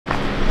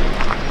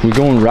We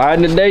going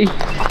riding today?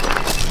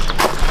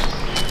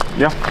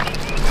 Yeah.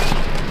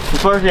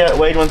 First, yeah,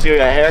 Wade wants to go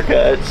get a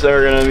haircut, so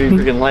we're gonna be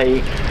freaking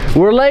late.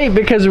 We're late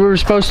because we were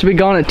supposed to be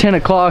gone at 10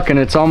 o'clock and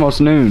it's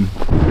almost noon.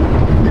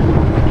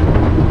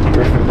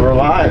 We're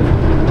live.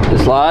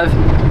 It's live?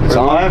 It's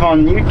We're live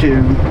on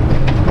YouTube.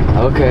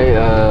 Okay,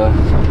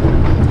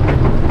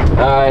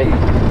 alright.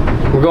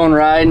 We're going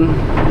riding.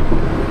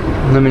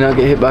 Let me not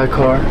get hit by a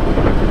car.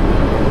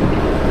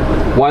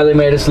 Wiley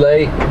made us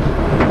late.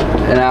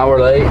 An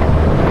hour late.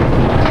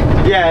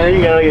 Yeah,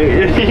 you gotta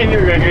get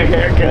your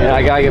haircut. Yeah,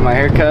 I gotta get my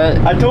hair cut.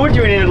 I told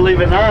you we needed to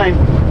leave at 9.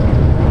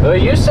 Well,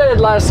 you said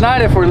last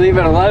night if we leave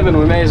at 11,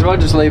 we may as well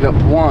just leave at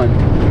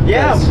 1.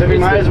 Yeah, we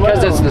might as well.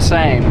 Because it's the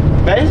same.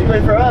 Basically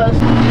for us.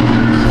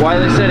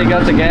 Wiley said he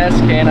got the gas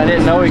can. I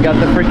didn't know he got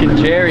the freaking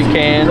jerry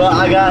can. Well,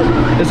 I got...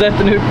 Is that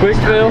the new quick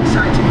fill?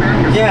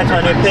 Yeah, it's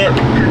my new pit.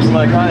 It's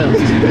my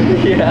Kyle's.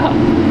 Yeah.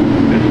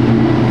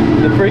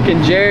 The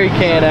freaking jerry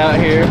can out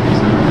here.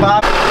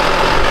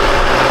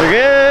 We're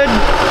good.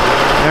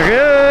 We're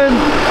good.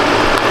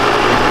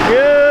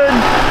 Good.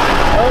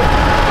 Oh.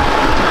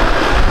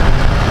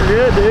 We're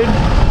good, dude.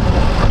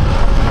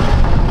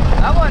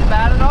 That wasn't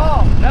bad at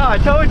all. No, I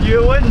told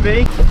you it wouldn't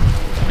be.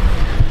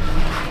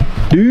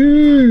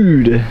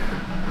 Dude.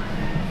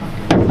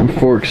 My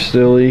fork's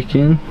still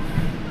leaking.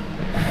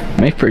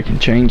 May freaking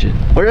change it.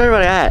 Where's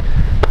everybody at?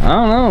 I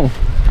don't know.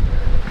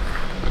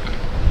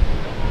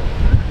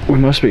 We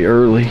must be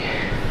early.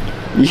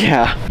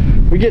 Yeah.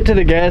 We get to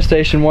the gas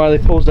station while they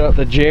pulls out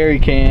the jerry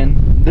can.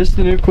 This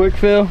the new quick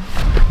fill?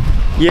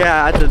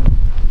 Yeah, I had to,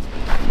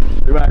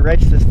 when I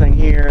raced this thing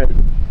here,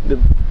 the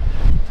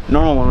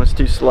normal one was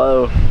too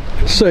slow.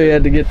 So you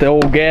had to get the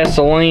old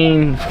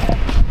gasoline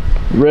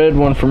red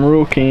one from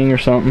Rural King or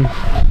something.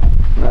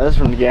 No, this is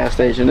from the gas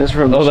station. This is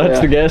from the Shell. That's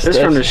the gas station. This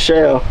is from the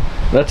Shell.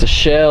 That's a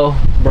Shell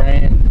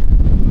brand.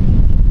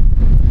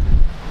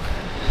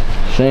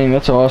 Dang,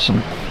 that's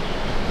awesome.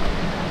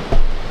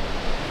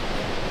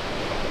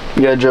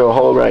 You gotta drill a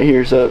hole right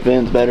here so it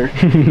vents better.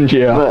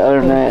 Yeah. But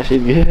other than that,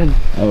 she's good.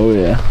 Oh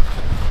yeah.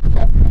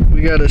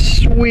 We got a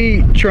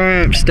sweet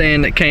Triumph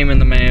stand that came in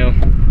the mail.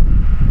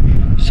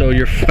 So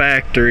your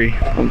factory.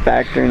 I'm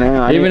factory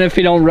now. Even if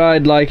he don't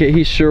ride like it,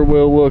 he sure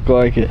will look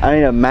like it. I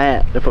need a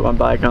mat to put my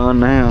bike on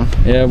now.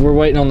 Yeah, we're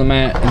waiting on the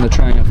mat and the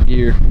Triumph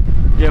gear.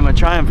 Yeah, my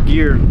Triumph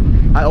gear,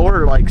 I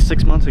ordered like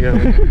 6 months ago.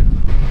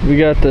 We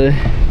got the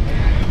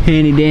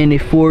handy dandy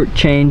fork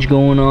change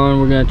going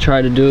on. We're gonna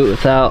try to do it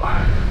without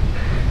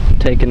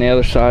taking the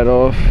other side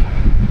off.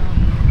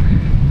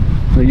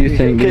 What do you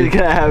think?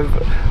 Could I have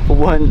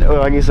one,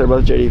 well I guess they're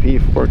both JDP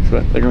forks,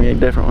 but they're gonna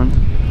get different ones.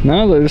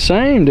 No, they're the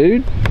same,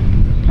 dude.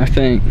 I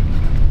think.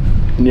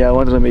 Yeah,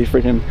 one's gonna be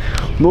freaking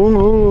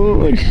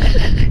like,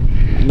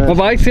 my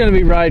bike's gonna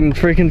be riding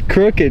freaking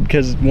crooked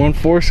because one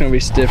fork's gonna be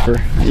stiffer.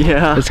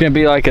 yeah. It's gonna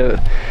be like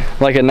a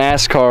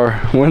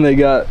NASCAR when they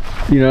got,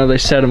 you know, they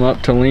set them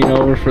up to lean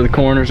over for the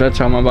corners. That's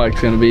how my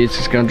bike's gonna be. It's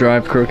just gonna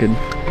drive crooked.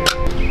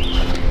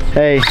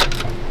 Hey.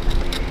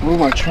 Move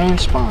my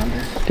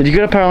transponder. Did you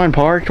go to Powerline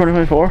Park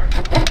 2024?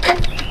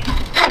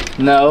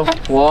 No.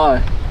 Why?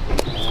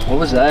 What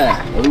was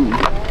that? Ooh.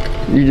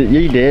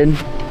 You did.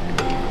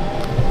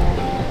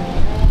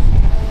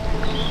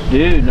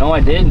 Dude, no I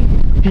didn't.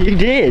 You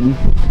did.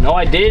 No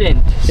I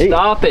didn't.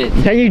 Stop it.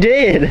 Yeah, you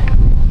did.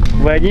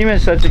 Wait, you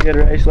missed such a good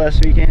race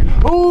last weekend.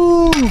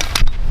 Ooh!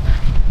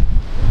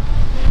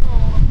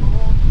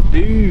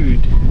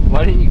 Dude,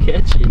 why didn't you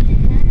catch it?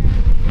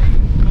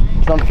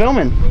 I'm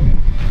filming.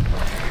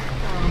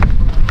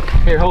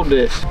 Here, hold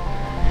this.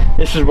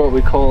 This is what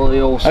we call the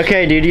old...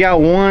 Okay, dude, you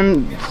got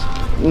one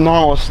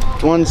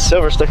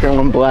silver sticker and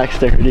one black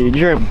sticker, dude.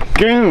 You're a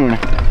goon.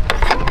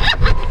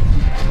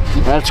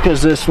 That's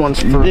because this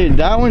one's for... Dude,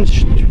 that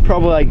one's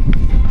probably like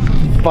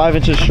 5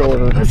 inches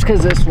shorter. That's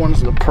because this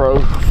one's the pro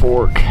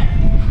fork.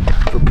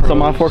 So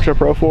my forks are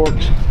pro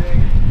forks.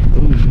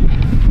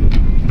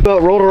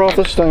 But rolled her off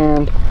the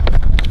stand.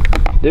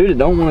 Dude, it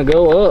don't want to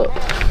go up.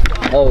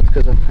 Oh, it's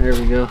because there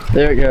we go.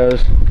 There it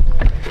goes.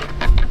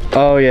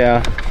 Oh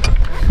yeah.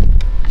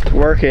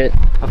 Work it.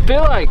 I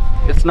feel like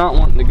it's not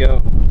wanting to go.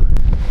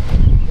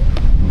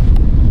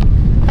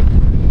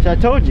 So I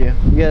told you.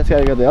 You guys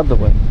gotta go the other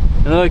way.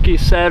 And look, you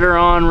set her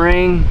on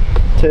ring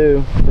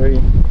 2,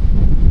 3.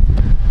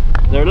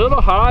 They're a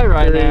little high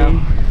right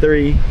now.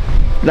 3.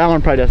 That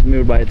one probably doesn't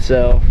move by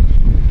itself.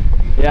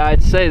 Yeah,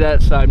 I'd say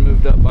that side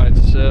moved up by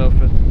itself.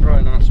 It's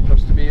probably not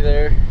supposed to be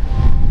there.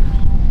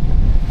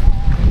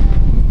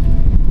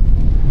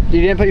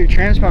 You didn't put your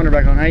transponder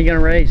back on. How are you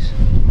gonna race?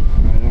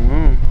 I don't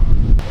know.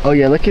 Oh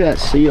yeah, look at that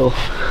seal.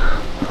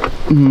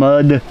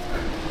 Mud.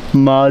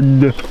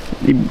 Mud.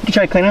 You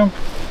try to clean them?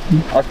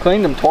 I've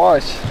cleaned them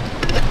twice.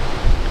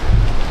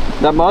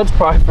 That mud's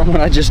probably from when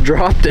I just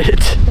dropped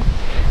it.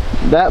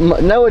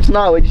 No, it's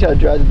not. We just how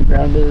dry the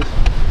ground is.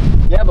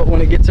 Yeah, but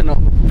when it gets in the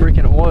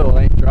freaking oil,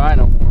 it ain't dry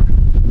no more.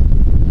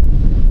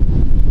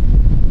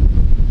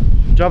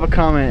 Drop a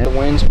comment. The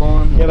wind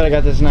spawn. Yeah, but I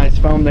got this nice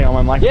foam thing on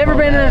my microphone. You ever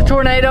been in a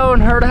tornado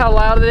and heard how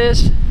loud it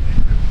is?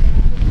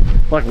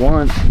 Like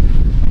once.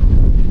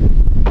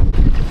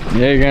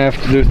 Yeah, you're gonna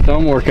have to do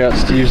thumb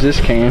workouts to use this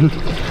can.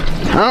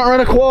 I don't run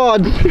a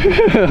quad.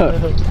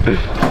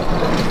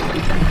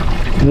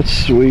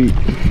 That's sweet.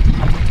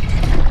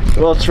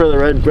 Well, it's for the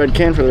red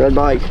can for the red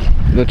bike.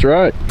 That's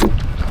right.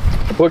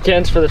 What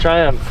can's for the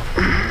Triumph?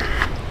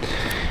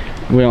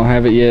 We don't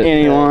have it yet.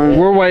 Anyone?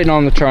 We're waiting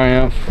on the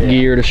Triumph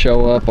gear to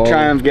show up.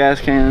 Triumph gas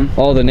can.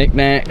 All the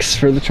knickknacks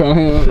for the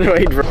Triumph.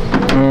 Wait for.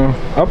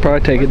 I'll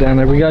probably take it down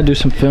there. We gotta do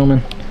some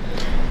filming.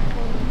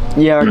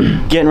 Yeah,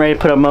 we're getting ready to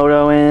put a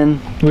moto in.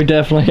 We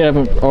definitely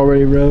haven't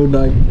already rode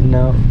like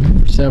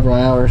for several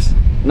hours.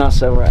 Not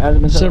several. Has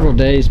it been Several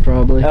days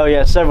probably. Oh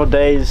yeah, several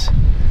days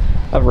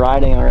of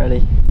riding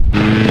already.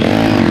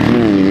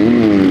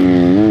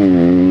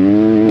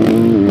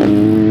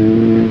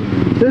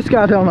 This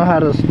guy don't know how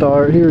to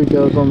start. Here he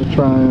goes on the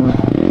Triumph.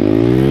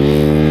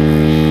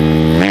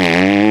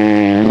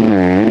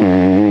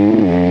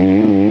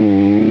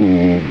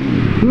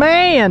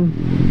 Man!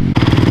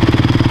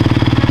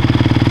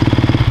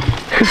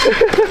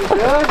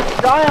 Good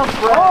Triumph,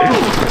 bro.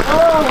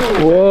 Oh.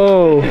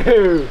 Whoa!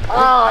 Dude.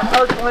 Oh, it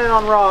hurts to land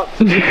on rocks.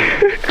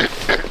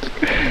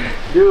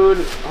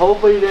 Dude,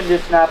 hopefully you didn't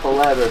just snap a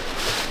lever.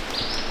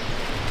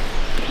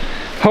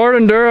 Hard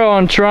enduro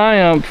on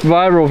Triumph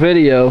viral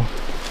video.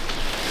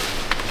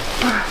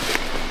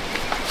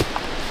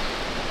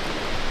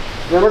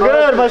 We're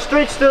good, my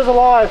streak still's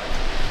alive.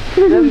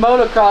 Them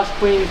motocross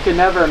queens could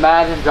never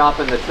imagine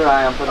dropping the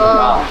Triumph in the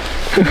rock.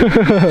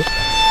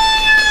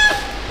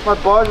 My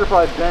bars are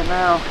probably bent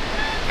now.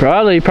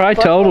 Probably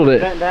totaled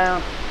it. Bent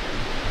down.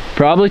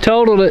 Probably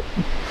totaled it.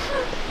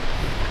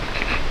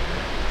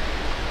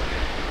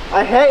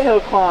 I hate hill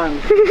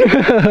climbs.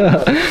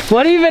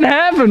 What even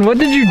happened? What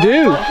did you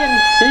do?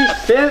 He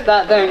sent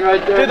that thing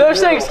right there. Dude, those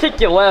things kick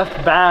you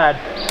left bad.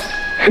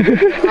 Did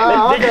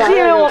you see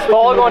him almost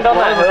fall going down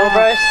that hill,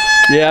 Bryce?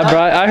 Yeah,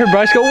 I heard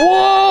Bryce go, I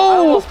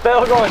whoa! almost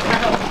fell going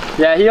down.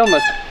 Yeah, he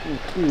almost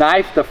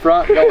knifed the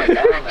front going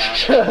down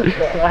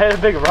now. I hit a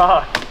big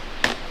rock.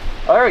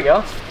 Oh, there we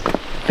go.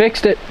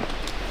 Fixed it.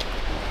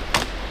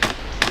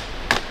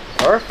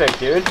 Perfect,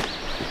 dude.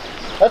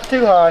 That's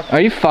too high.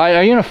 Are you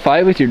in a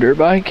fight with your dirt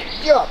bike?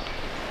 Yeah.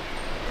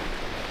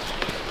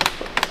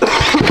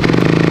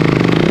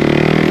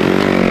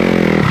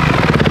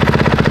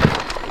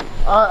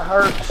 It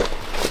hurts.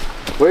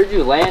 Where'd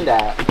you land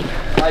at?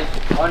 Like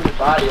on your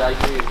body, like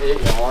you hit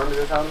your arms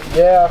or something?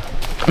 Yeah.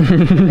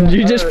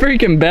 You just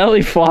freaking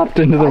belly flopped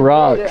into the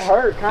rocks. It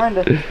hurt,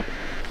 kinda.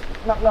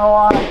 Not gonna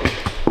lie.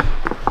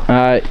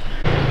 Alright.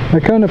 I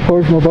kind of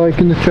parked my bike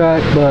in the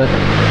track, but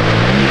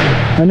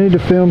I need to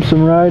film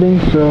some riding,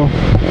 so.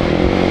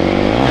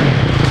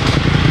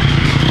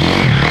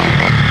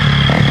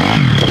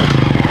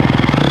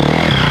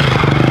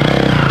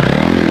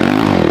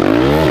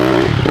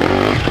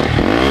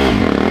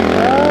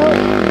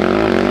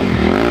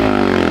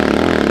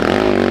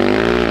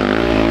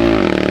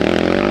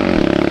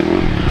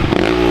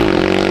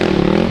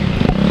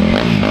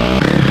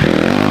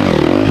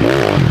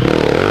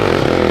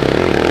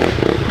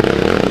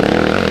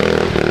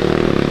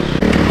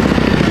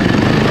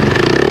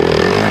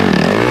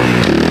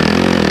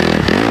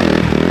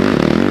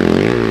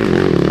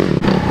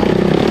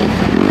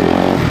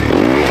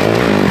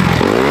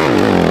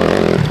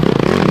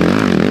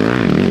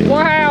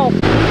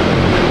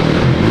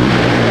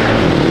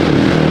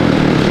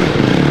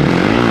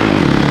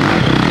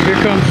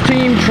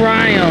 Team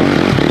Triumph.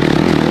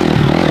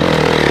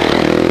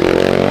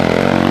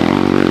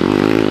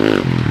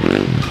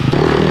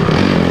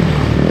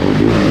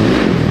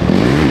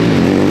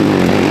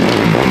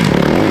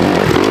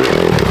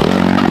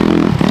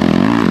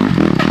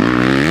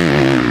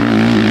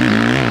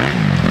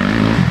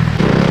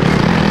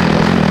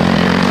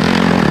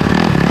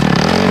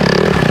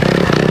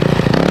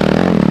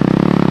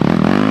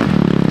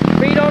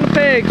 Feet on the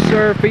pegs,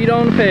 sir. Feet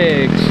on the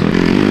pegs.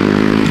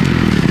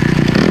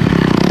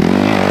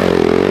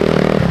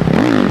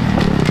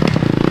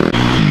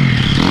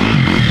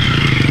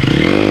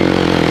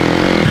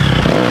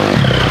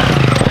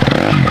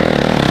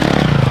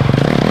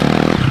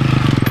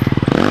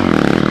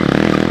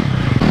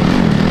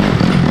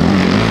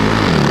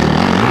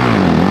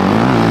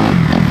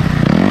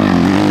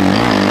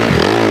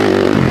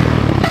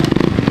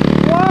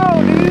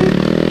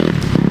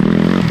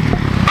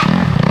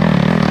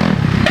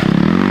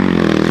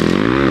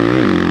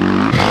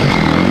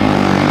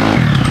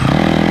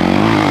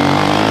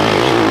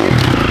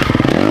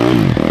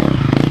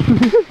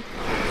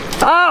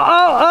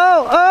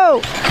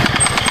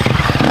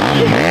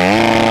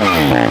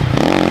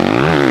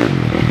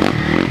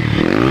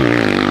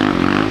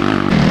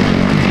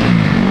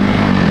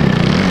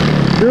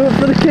 Do it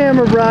for the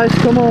camera, Bryce.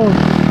 Come on.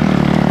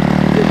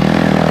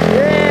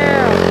 Yeah.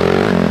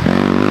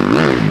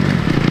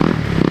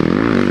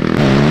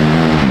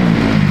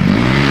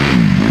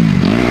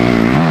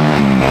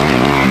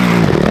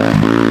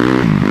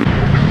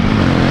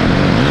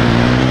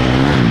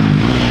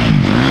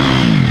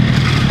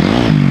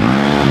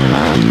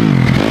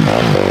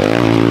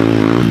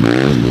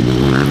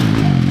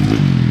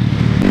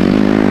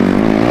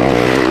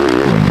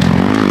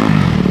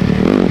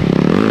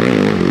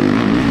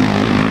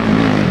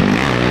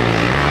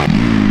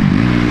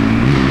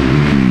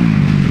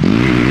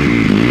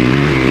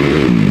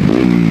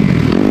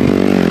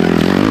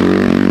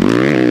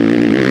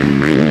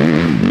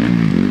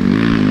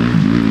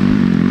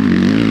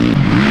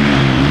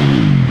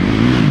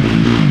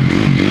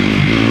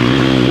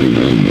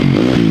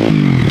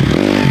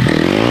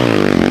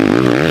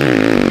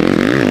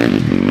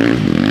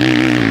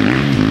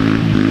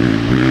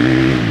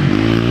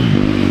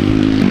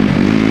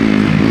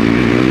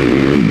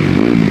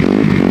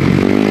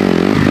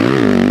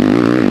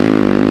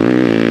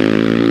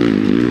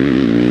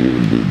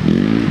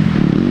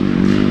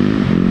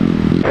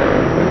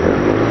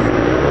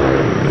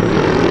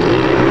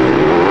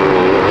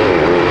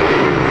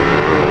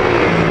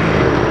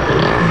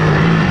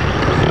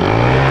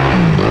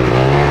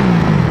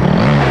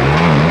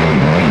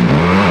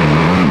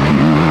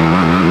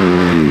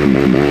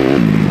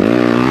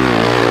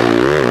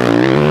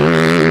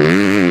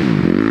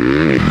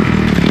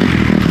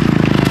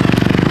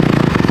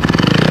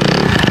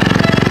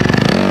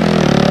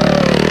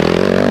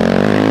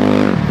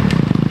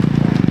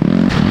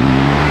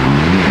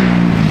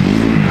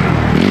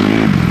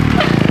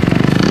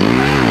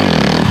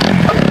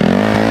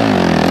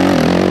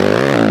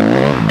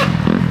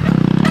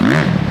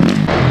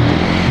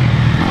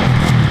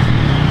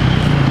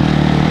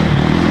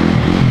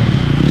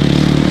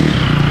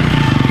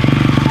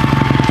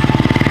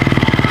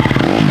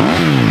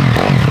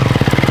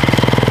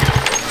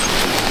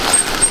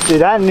 Dude,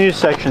 that new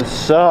section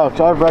sucks.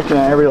 I've wrecked it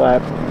on every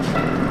lap.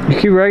 You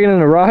keep wrecking in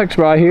the rocks,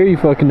 but I hear you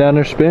fucking down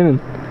there spinning.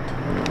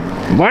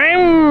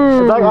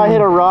 It's like I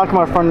hit a rock,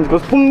 my front end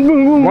goes boom,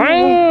 boom, boom,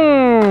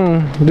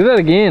 boom. Do that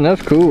again,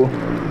 that's cool.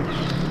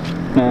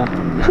 Yeah.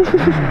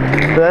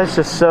 But that's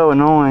just so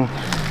annoying.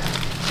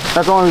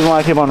 That's the only reason why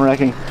I keep on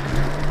wrecking.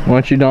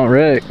 Once you don't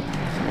wreck.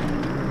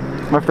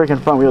 My freaking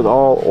front wheel's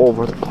all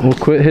over the place. We'll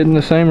quit hitting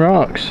the same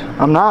rocks.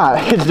 I'm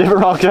not. It's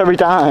different rocks every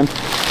time.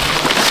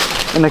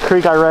 In the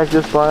creek I wrecked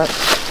this spot.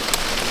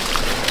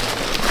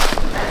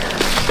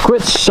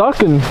 Quit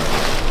sucking.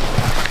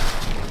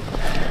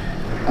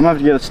 I'm gonna have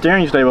to get a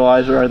steering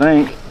stabilizer, I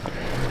think.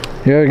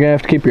 You're gonna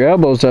have to keep your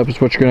elbows up,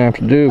 is what you're gonna have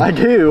to do. I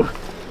do.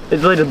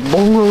 It's like just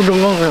boom, boom, boom,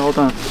 boom the whole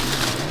time.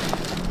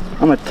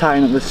 I'm gonna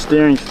tighten up the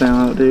steering stem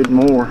out, dude,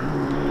 more.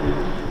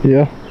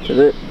 Yeah. Cause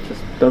it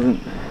just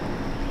doesn't,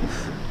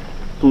 it's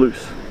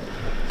loose.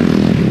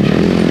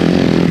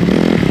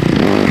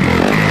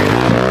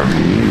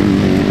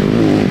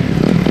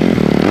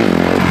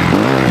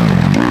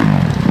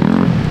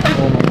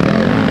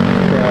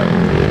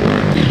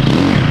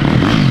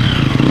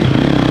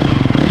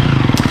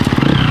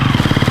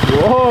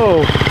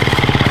 Whoa!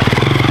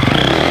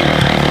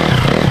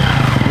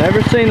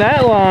 Never seen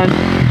that line.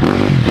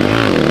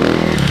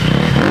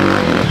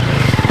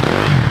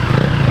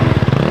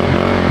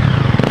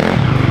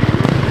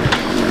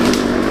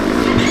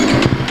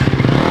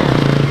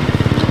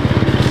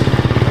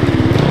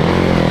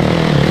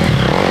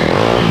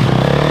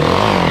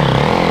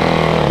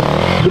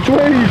 Which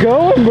way are you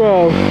going,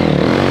 bro?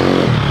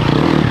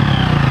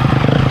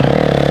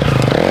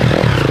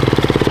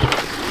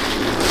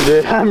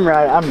 Dude, I'm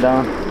right, I'm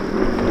done.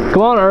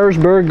 Come on,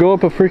 Erzberg, go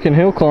up a freaking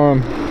hill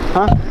climb.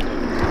 Huh?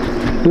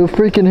 Do a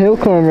freaking hill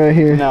climb right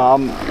here. No,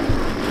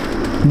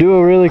 Do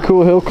a really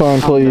cool hill climb,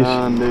 please.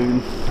 I'm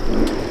done,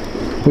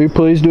 dude. Will you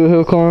please do a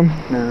hill climb?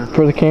 No.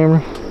 For the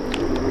camera?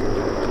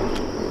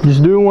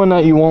 Just do one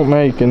that you won't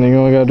make, and then you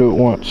only gotta do it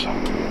once.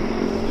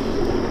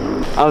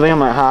 I think I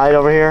might hide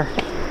over here.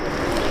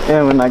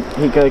 And when like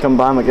he could come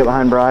by, I'm gonna get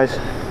behind Bryce.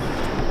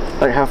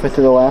 Like halfway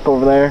through the lap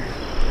over there.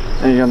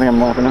 And you don't think I'm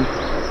lapping him.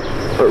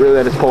 But really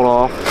I just pulled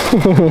off.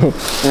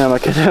 And I'm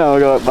like, I'll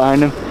go up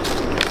behind him.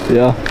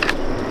 Yeah.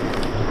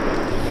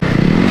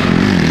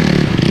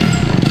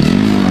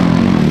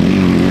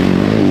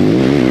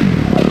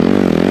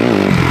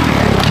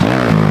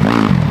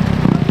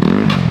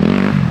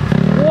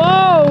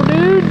 Whoa,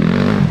 dude!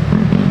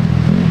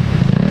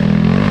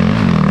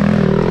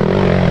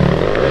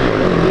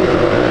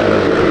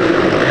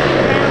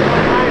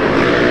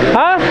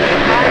 Huh?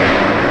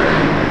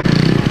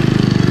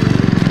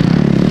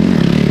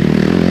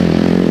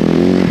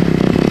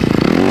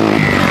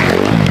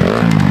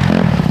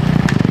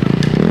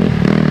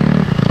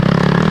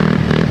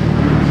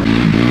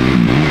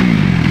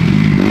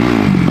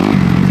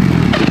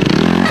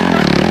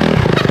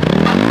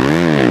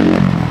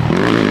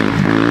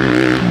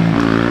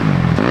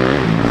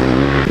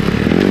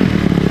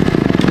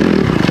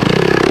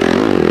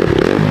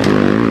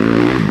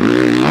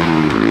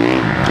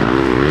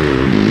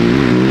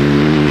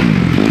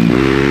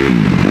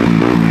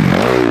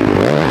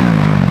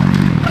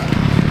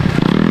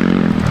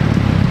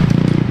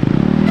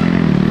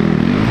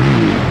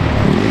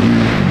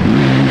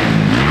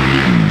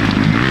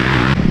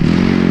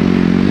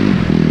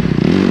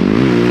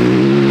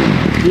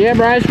 Yeah,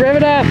 Bryce, rev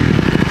it up.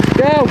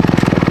 Go.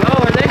 No,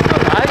 are they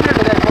still riding or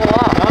did they pull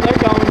off? Oh, they're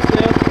going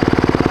still.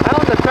 That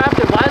was the trap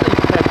that Wiley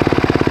said.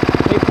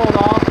 He pulled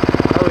off.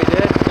 Oh, he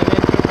did? And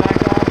then took back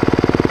off.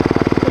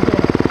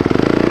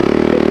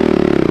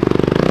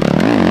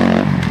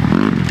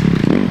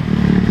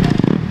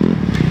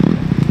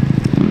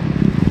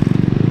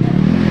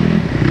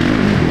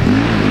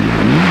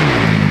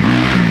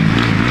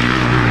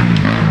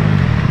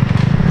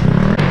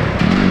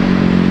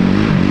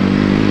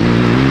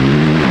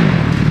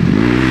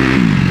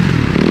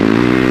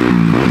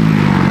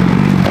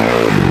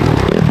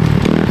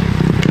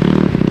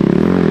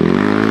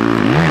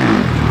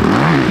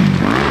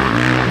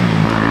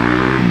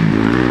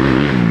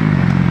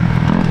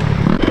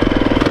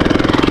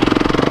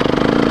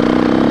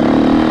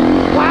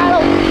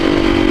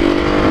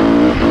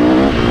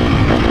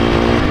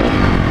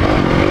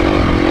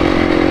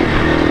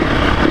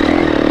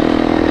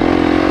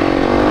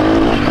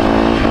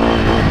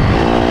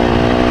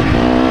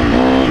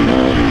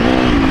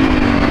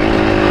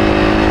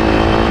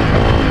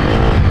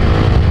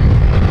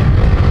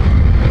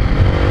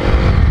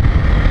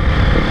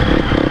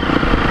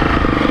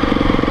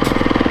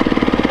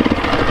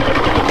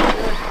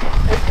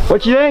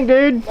 What you think,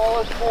 dude?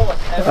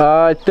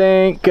 I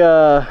think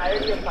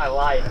My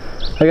light.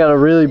 I got a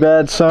really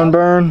bad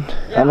sunburn.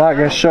 I'm not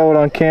gonna show it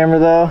on camera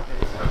though.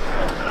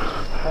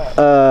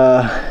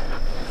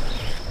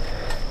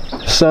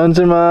 Sun's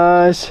in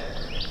my eyes.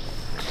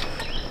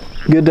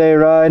 Good day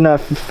ride,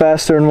 not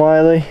faster than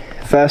Wiley.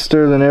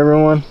 Faster than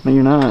everyone. No,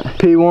 you're not.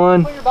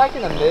 P1. Put your bike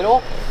in the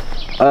middle.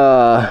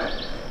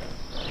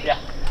 Yeah.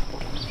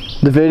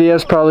 The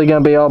video's probably gonna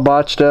be all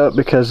botched up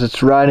because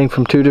it's riding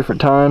from 2 different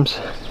times.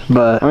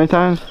 But How many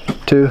times?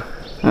 too.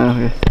 Oh,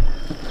 okay.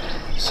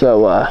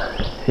 So,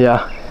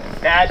 yeah.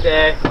 Bad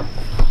day.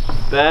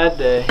 Bad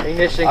day.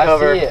 Ignition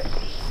cover. I see it.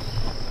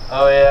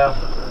 Oh, yeah.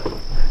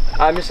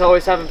 I'm just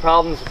always having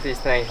problems with these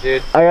things,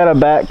 dude. I got a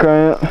back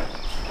cramp.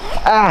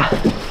 Ah!